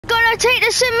gonna take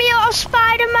the symbiote of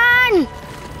Spider-Man!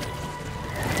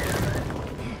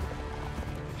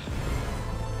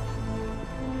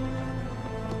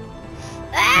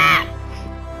 Ah!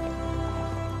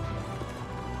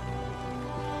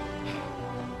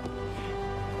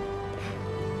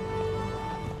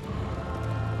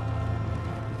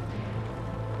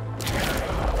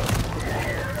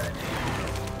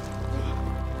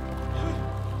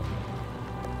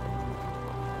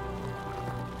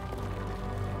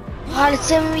 Oh, the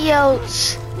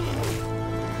symbiotes.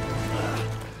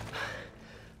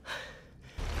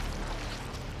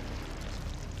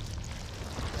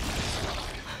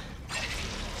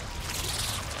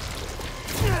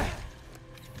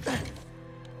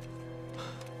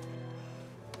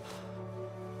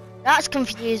 That's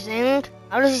confusing.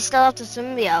 How does he still have the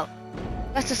symbiote?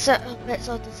 That's the certain bits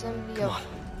of the symbiote. Come on,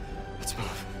 let's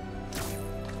move.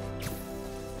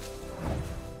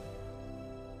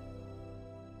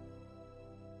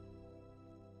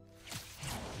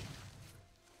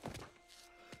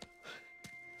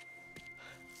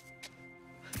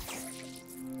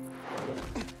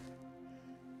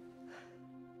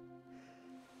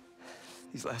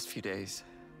 These last few days,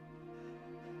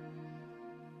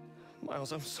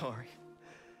 Miles, I'm sorry.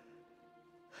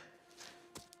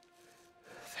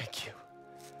 Thank you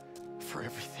for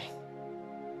everything.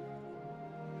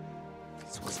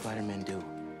 It's what Spider-Man do.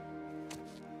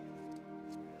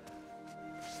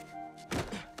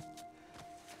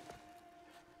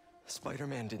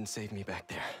 Spider-Man didn't save me back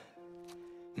there.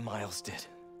 Miles did.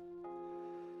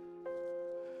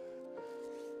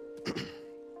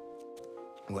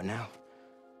 What now?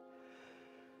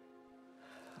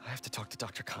 I have to talk to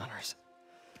Dr. Connors.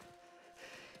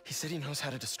 He said he knows how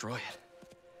to destroy it.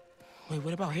 Wait,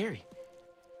 what about Harry?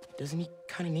 Doesn't he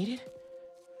kind of need it?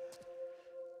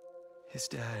 His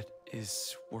dad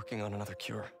is working on another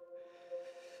cure.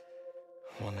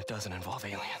 One that doesn't involve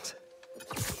aliens.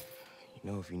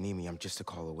 You know, if you need me, I'm just a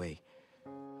call away.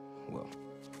 Well,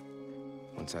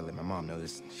 once I let my mom know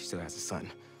this, she still has a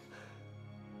son.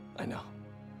 I know.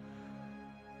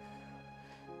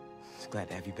 Just glad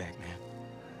to have you back, man.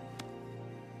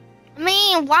 I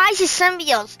mean, why is his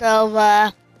symbiote still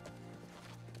there?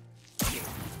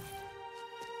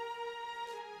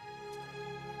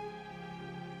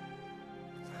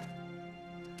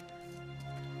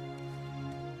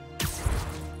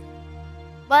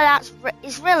 Well,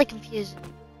 it's really confusing.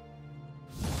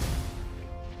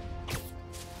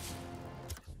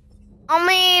 I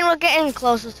mean, we're getting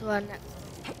closer to our next.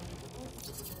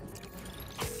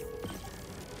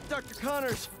 Dr.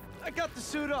 Connors, I got the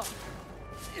suit off.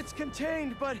 It's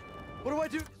contained, but what do I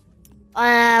do?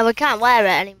 We can't wear it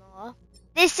anymore.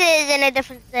 This is in a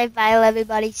different save file,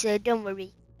 everybody, so don't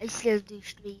worry. I still do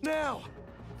stream. Now!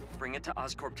 Bring it to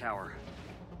Oscorp Tower.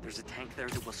 There's a tank there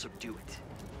that will subdue it.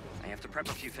 I have to prep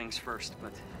a few things first,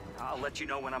 but I'll let you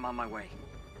know when I'm on my way.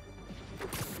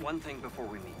 One thing before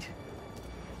we meet.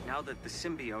 Now that the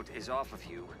symbiote is off of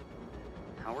you,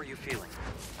 how are you feeling?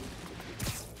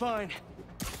 Fine.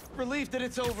 Relieved that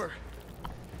it's over.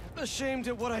 Ashamed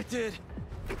at what I did.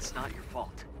 It's not your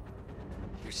fault.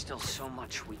 There's still so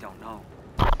much we don't know.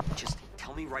 Just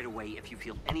tell me right away if you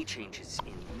feel any changes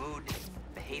in mood,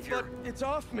 behavior. But it's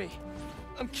off me.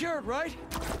 I'm cured, right?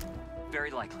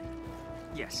 Very likely.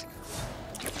 Yes.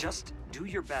 Just do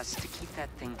your best to keep that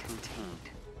thing contained.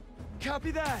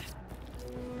 Copy that.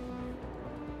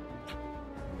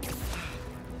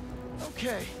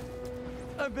 Okay.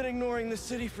 I've been ignoring the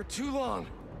city for too long.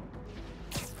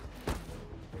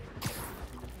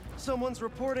 Someone's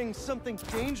reporting something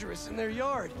dangerous in their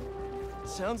yard.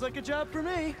 Sounds like a job for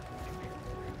me.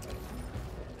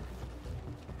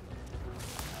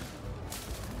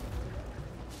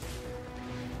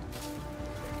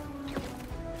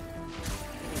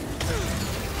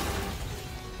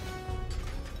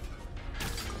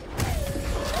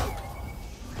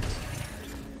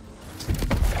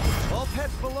 All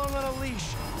pets belong on a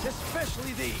leash,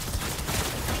 especially these.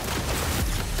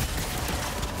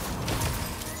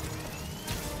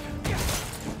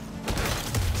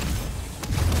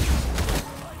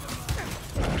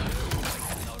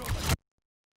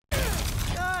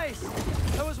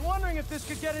 This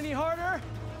could get any harder?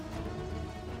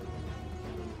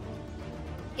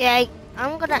 Yeah,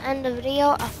 I'm gonna end the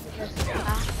video after this.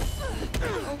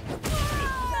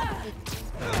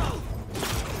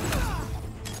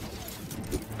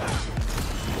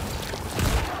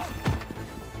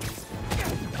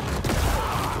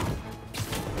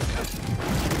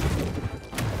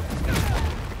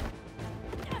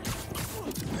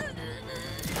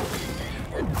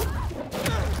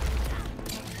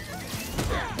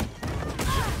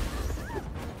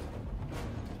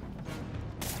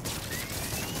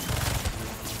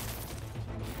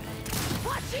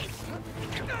 Bye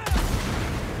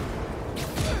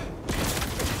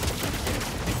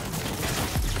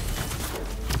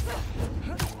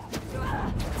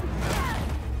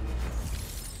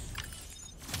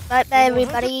bye,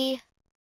 everybody.